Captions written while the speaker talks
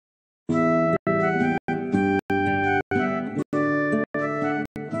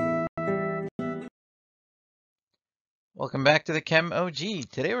Welcome back to the Chem OG.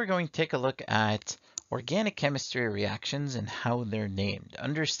 Today we're going to take a look at organic chemistry reactions and how they're named.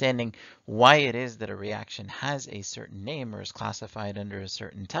 Understanding why it is that a reaction has a certain name or is classified under a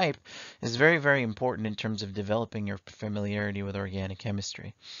certain type is very, very important in terms of developing your familiarity with organic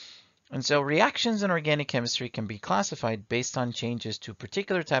chemistry. And so reactions in organic chemistry can be classified based on changes to a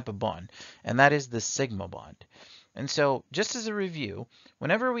particular type of bond, and that is the sigma bond. And so just as a review,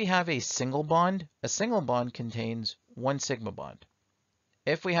 whenever we have a single bond contains one sigma bond.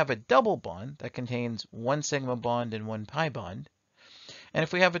 If we have a double bond, that contains one sigma bond and one pi bond. And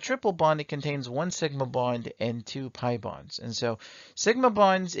if we have a triple bond, it contains one sigma bond and two pi bonds. And so sigma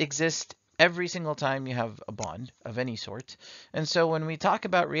bonds exist every single time you have a bond of any sort. And so when we talk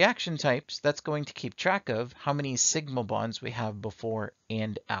about reaction types, that's going to keep track of how many sigma bonds we have before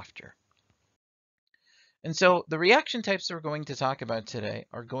and after. And so the reaction types that we're going to talk about today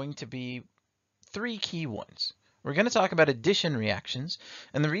are going to be three key ones. We're going to talk about addition reactions,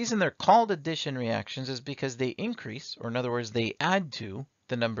 and the reason they're called addition reactions is because they increase, or in other words, they add to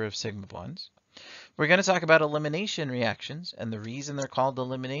the number of sigma bonds. We're going to talk about elimination reactions, and the reason they're called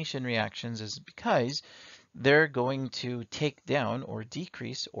elimination reactions is because they're going to take down or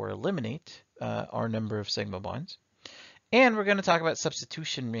decrease or eliminate our number of sigma bonds. And we're going to talk about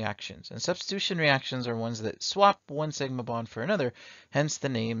substitution reactions. And substitution reactions are ones that swap one sigma bond for another, hence the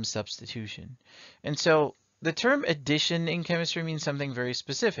name substitution. And so the term addition in chemistry means something very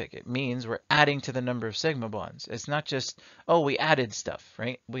specific. It means we're adding to the number of sigma bonds. It's not just, oh, we added stuff,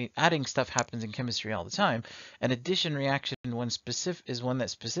 right? Adding stuff happens in chemistry all the time. An addition reaction is one that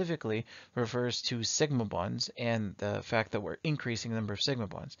specifically refers to sigma bonds and the fact that we're increasing the number of sigma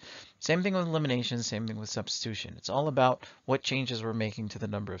bonds. Same thing with elimination, same thing with substitution. It's all about what changes we're making to the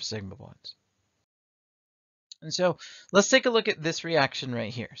number of sigma bonds. And so let's take a look at this reaction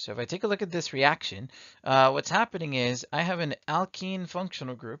right here. So if I take a look at this reaction, what's happening is I have an alkene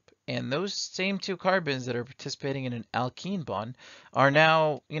functional group, and those same two carbons that are participating in an alkene bond are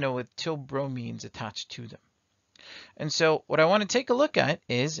now, with two bromines attached to them. And so what I want to take a look at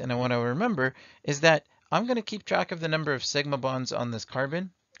is, and I want to remember, is that I'm going to keep track of the number of sigma bonds on this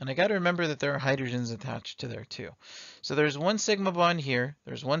carbon. And I got to remember that there are hydrogens attached to there too. So there's one sigma bond here,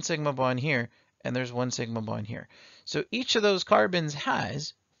 there's one sigma bond here, and there's one sigma bond here. So each of those carbons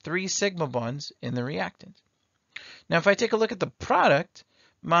has 3 sigma bonds in the reactant. Now if I take a look at the product,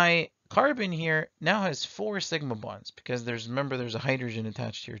 my carbon here now has 4 sigma bonds because remember there's a hydrogen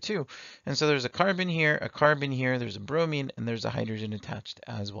attached here too. And so there's a carbon here, there's a bromine, and there's a hydrogen attached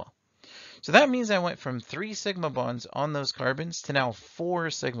as well. So that means I went from 3 sigma bonds on those carbons to now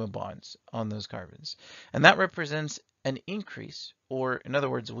 4 sigma bonds on those carbons. And that represents an increase, or in other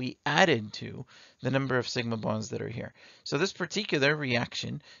words, we added to the number of sigma bonds that are here. So this particular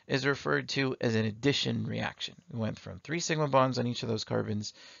reaction is referred to as an addition reaction. We went from 3 sigma bonds on each of those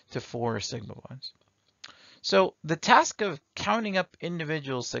carbons to 4 sigma bonds. So the task of counting up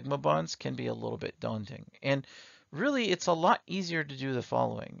individual sigma bonds can be a little bit daunting. And really, it's a lot easier to do the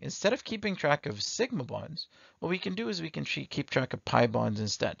following. Instead of keeping track of sigma bonds, what we can do is we can keep track of pi bonds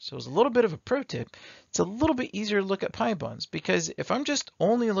instead. So as a little bit of a pro tip, it's a little bit easier to look at pi bonds because if I'm just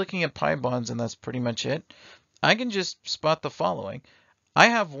only looking at pi bonds and that's pretty much it, I can just spot the following. I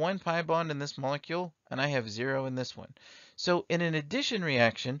have 1 pi bond in this molecule and I have 0 in this one. So in an addition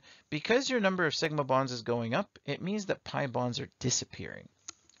reaction, because your number of sigma bonds is going up, it means that pi bonds are disappearing.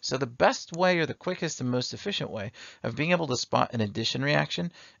 So the best way, or the quickest and most efficient way of being able to spot an addition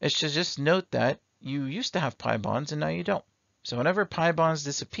reaction is to just note that you used to have pi bonds and now you don't. So whenever pi bonds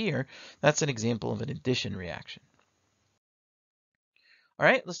disappear, that's an example of an addition reaction. All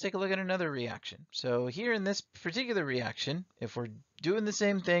right, let's take a look at another reaction. So here in this particular reaction, if we're doing the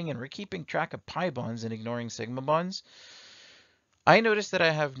same thing and we're keeping track of pi bonds and ignoring sigma bonds, I notice that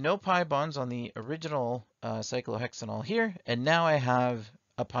I have no pi bonds on the original cyclohexanol here, and now I have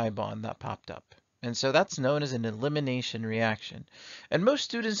a pi bond that popped up. And so that's known as an elimination reaction. And most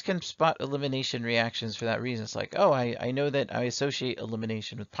students can spot elimination reactions for that reason. It's like, oh, I know that I associate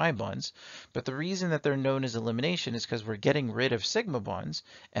elimination with pi bonds, but the reason that they're known as elimination is because we're getting rid of sigma bonds,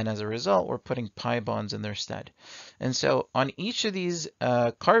 and as a result, we're putting pi bonds in their stead. And so on each of these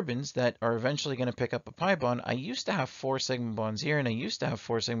carbons that are eventually going to pick up a pi bond, I used to have 4 sigma bonds here, and I used to have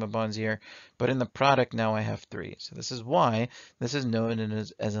 4 sigma bonds here, but in the product now I have 3. So this is why this is known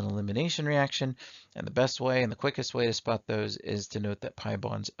as an elimination reaction. And the best way and the quickest way to spot those is to note that pi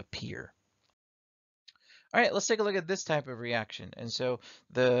bonds appear. All right, let's take a look at this type of reaction. And so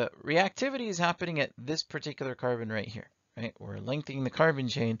the reactivity is happening at this particular carbon right here, right? We're lengthening the carbon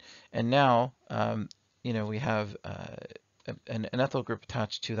chain, and now, we have an ethyl group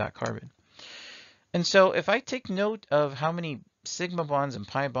attached to that carbon. And so if I take note of how many sigma bonds and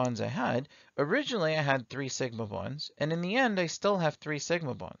pi bonds I had, originally I had 3 sigma bonds, and in the end I still have 3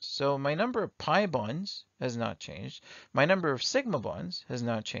 sigma bonds. So my number of pi bonds has not changed. My number of sigma bonds has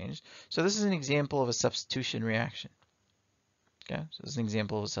not changed. So this is an example of a substitution reaction. Okay, so this is an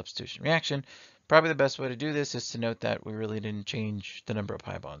example of a substitution reaction. Probably the best way to do this is to note that we really didn't change the number of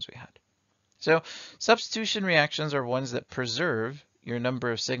pi bonds we had. So substitution reactions are ones that preserve your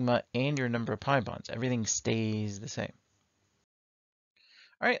number of sigma and your number of pi bonds. Everything stays the same.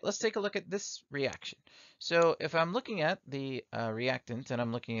 All right, let's take a look at this reaction. So if I'm looking at the reactant and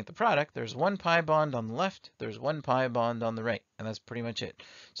I'm looking at the product, there's 1 pi bond on the left, there's 1 pi bond on the right, and that's pretty much it.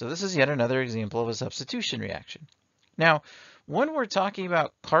 So this is yet another example of a substitution reaction. Now, when we're talking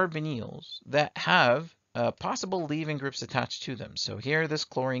about carbonyls that have possible leaving groups attached to them. So here, this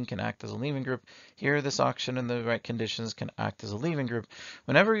chlorine can act as a leaving group. Here, this oxygen in the right conditions can act as a leaving group.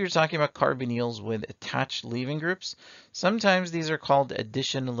 Whenever you're talking about carbonyls with attached leaving groups, sometimes these are called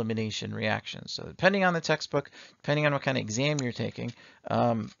addition-elimination reactions. So depending on the textbook, depending on what kind of exam you're taking,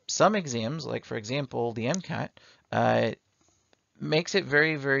 some exams, like for example, the MCAT, makes it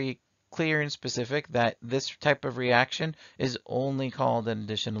very, very clear and specific that this type of reaction is only called an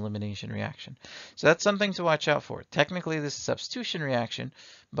addition-elimination reaction. So that's something to watch out for. Technically, this is a substitution reaction,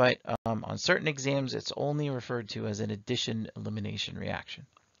 but on certain exams, it's only referred to as an addition-elimination reaction.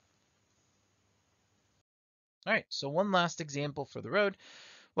 All right, so one last example for the road.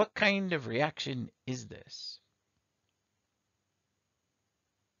 What kind of reaction is this?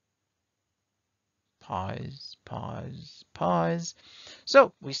 Pause, pause, pause.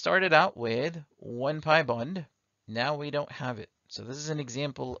 So we started out with 1 pi bond. Now we don't have it. So this is an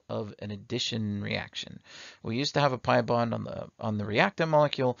example of an addition reaction. We used to have a pi bond on the reactant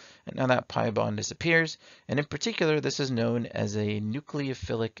molecule, and now that pi bond disappears. And in particular, this is known as a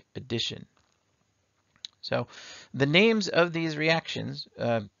nucleophilic addition. So the names of these reactions,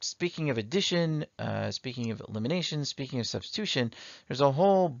 speaking of addition, speaking of elimination, speaking of substitution, there's a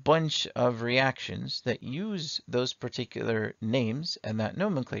whole bunch of reactions that use those particular names and that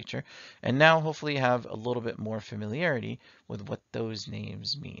nomenclature. And now hopefully you have a little bit more familiarity with what those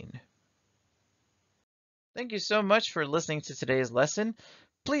names mean. Thank you so much for listening to today's lesson.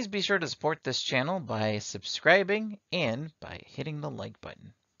 Please be sure to support this channel by subscribing and by hitting the like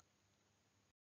button.